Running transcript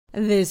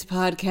This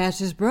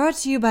podcast is brought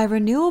to you by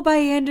Renewal by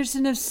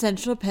Andersen of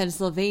Central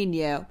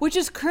Pennsylvania, which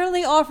is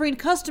currently offering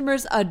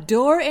customers a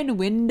door and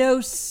window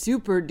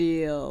super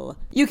deal.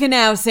 You can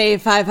now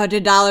save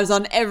 $500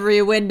 on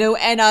every window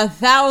and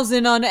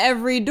 $1,000 on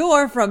every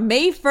door from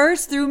May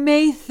 1st through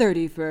May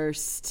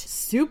 31st.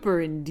 Super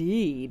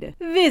indeed.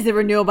 Visit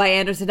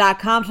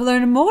renewalbyandersen.com to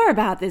learn more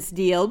about this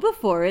deal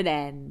before it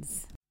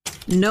ends.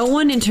 No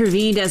one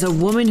intervened as a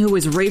woman who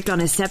was raped on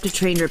a SEPTA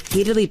train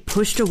repeatedly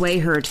pushed away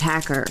her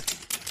attacker.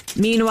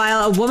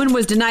 Meanwhile, a woman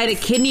was denied a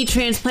kidney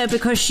transplant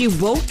because she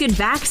won't get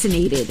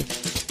vaccinated.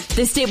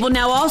 The state will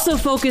now also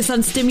focus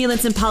on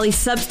stimulants and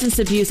polysubstance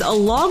abuse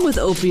along with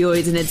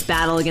opioids in its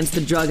battle against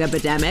the drug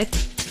epidemic.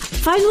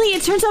 Finally,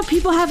 it turns out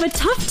people have a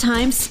tough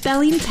time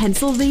spelling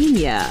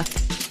Pennsylvania.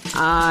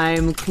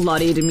 I'm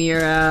Claudia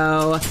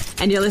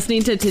DeMiro, and you're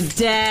listening to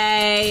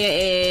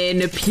Today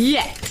in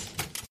PA.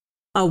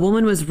 A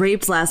woman was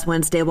raped last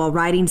Wednesday while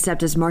riding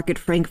SEPTA's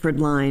Market-Frankford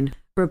line,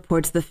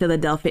 reports the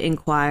Philadelphia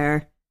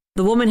Inquirer.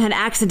 The woman had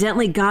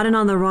accidentally gotten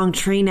on the wrong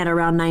train at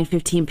around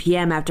 9:15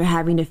 p.m. after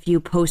having a few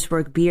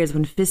post-work beers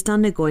when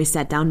Fiston Nagoy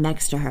sat down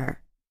next to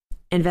her.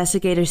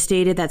 Investigators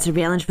stated that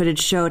surveillance footage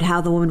showed how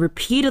the woman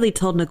repeatedly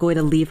told Nagoy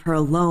to leave her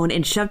alone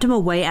and shoved him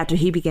away after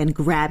he began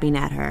grabbing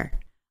at her.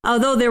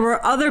 Although there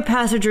were other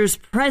passengers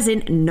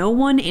present, no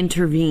one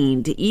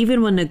intervened,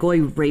 even when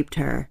Nagoy raped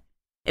her.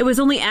 It was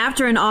only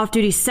after an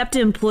off-duty SEPTA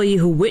employee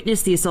who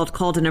witnessed the assault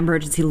called an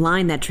emergency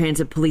line that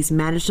transit police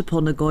managed to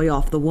pull Nagoy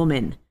off the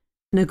woman.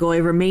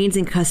 Nagoy remains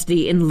in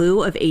custody in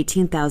lieu of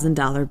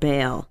 $18,000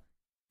 bail.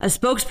 A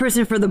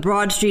spokesperson for the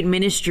Broad Street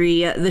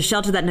Ministry, the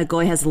shelter that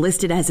Nagoy has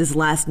listed as his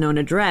last known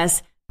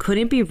address,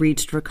 couldn't be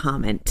reached for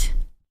comment.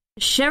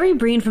 Sherry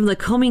Breen from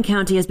Lycoming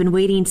County has been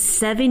waiting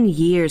 7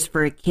 years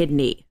for a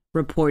kidney,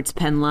 reports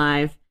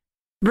PennLive.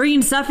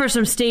 Breen suffers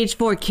from stage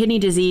 4 kidney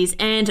disease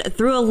and,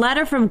 through a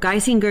letter from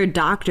Geisinger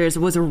doctors,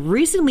 was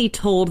recently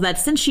told that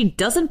since she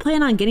doesn't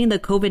plan on getting the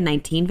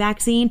COVID-19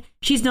 vaccine,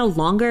 she's no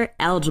longer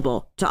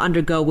eligible to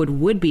undergo what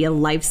would be a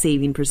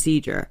life-saving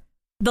procedure.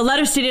 The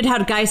letter stated how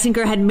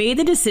Geisinger had made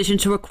the decision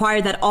to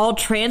require that all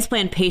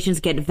transplant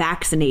patients get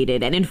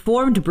vaccinated and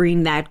informed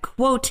Breen that,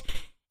 quote,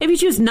 if you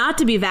choose not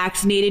to be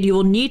vaccinated, you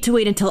will need to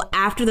wait until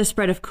after the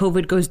spread of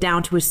COVID goes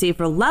down to a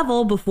safer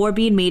level before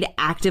being made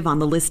active on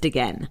the list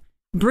again.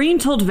 Breen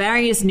told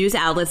various news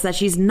outlets that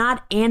she's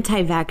not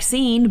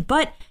anti-vaccine,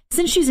 but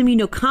since she's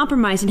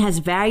immunocompromised and has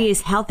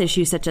various health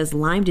issues such as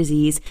Lyme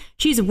disease,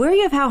 she's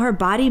wary of how her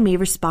body may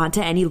respond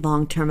to any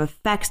long-term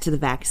effects to the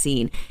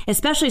vaccine,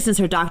 especially since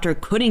her doctor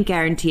couldn't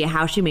guarantee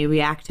how she may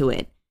react to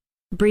it.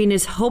 Breen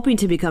is hoping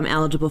to become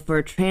eligible for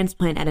a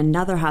transplant at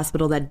another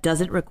hospital that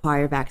doesn't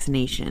require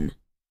vaccination.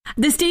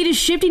 The state is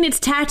shifting its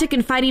tactic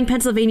in fighting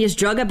Pennsylvania's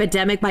drug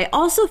epidemic by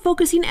also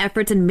focusing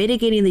efforts in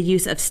mitigating the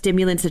use of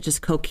stimulants such as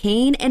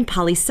cocaine and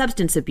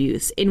polysubstance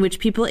abuse, in which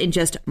people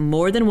ingest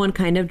more than one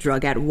kind of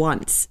drug at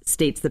once,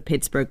 states the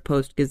Pittsburgh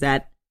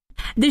Post-Gazette.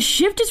 The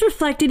shift is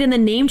reflected in the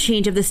name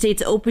change of the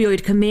state's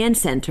opioid command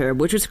center,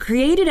 which was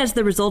created as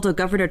the result of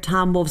Governor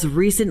Tom Wolf's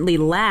recently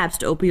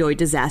lapsed opioid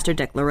disaster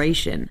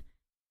declaration.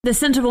 The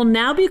center will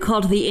now be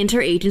called the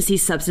Interagency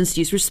Substance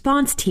Use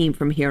Response Team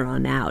from here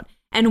on out.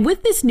 And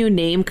with this new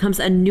name comes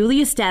a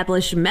newly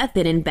established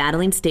method in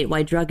battling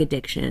statewide drug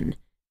addiction.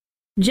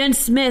 Jen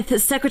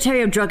Smith,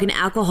 Secretary of Drug and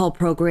Alcohol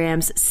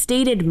Programs,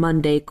 stated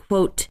Monday,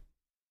 quote,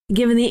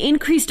 given the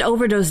increased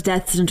overdose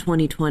deaths in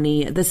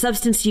 2020, the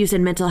substance use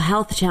and mental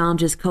health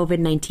challenges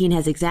COVID-19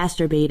 has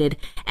exacerbated,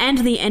 and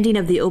the ending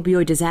of the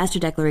opioid disaster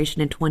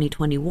declaration in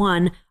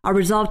 2021, our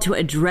resolve to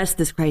address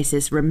this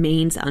crisis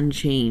remains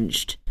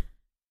unchanged.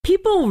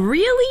 People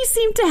really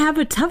seem to have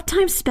a tough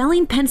time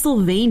spelling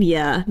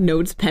Pennsylvania,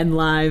 notes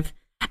PennLive.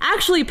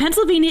 Actually,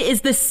 Pennsylvania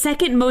is the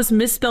second most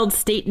misspelled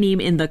state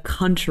name in the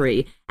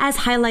country, as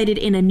highlighted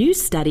in a new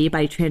study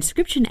by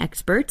transcription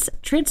experts,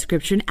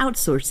 Transcription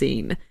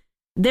Outsourcing.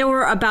 There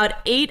were about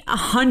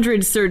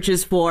 800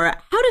 searches for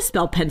how to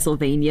spell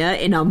Pennsylvania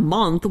in a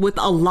month, with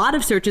a lot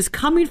of searches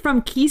coming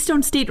from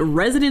Keystone State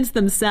residents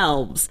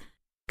themselves.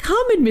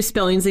 Common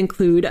misspellings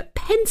include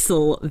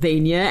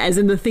Pennsylvania, as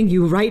in the thing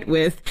you write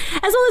with,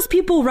 as well as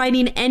people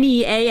writing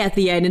NEA at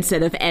the end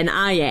instead of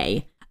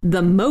NIA.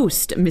 The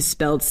most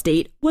misspelled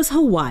state was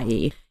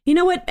Hawaii. You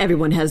know what?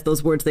 Everyone has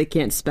those words they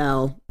can't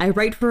spell. I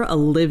write for a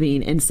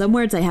living, and some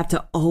words I have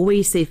to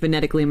always say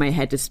phonetically in my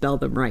head to spell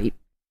them right.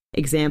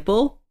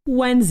 Example,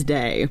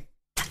 Wednesday.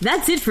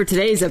 That's it for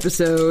today's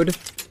episode.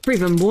 For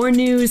even more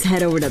news,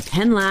 head over to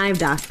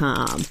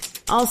PennLive.com.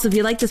 Also, if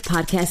you like this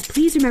podcast,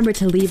 please remember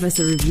to leave us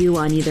a review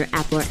on either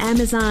Apple or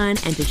Amazon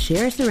and to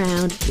share us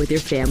around with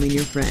your family and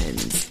your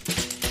friends.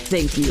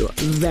 Thank you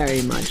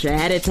very much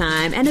ahead of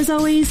time. And as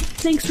always,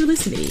 thanks for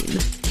listening.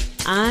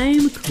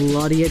 I'm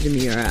Claudia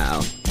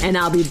DeMiro, and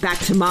I'll be back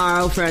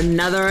tomorrow for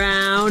another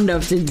round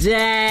of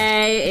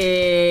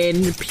Today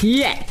in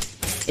PA.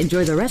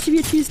 Enjoy the rest of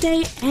your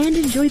Tuesday and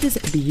enjoy this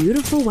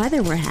beautiful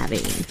weather we're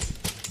having.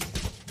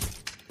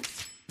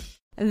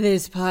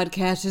 This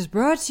podcast is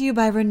brought to you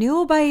by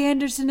Renewal by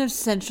Andersen of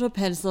Central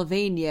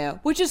Pennsylvania,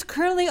 which is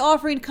currently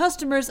offering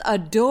customers a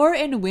door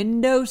and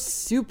window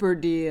super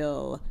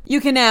deal. You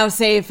can now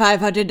save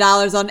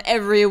 $500 on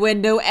every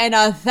window and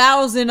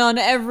 $1,000 on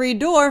every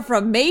door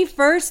from May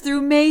 1st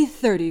through May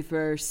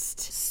 31st.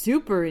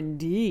 Super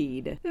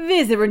indeed.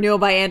 Visit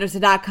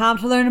renewalbyandersen.com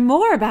to learn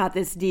more about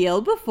this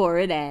deal before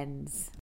it ends.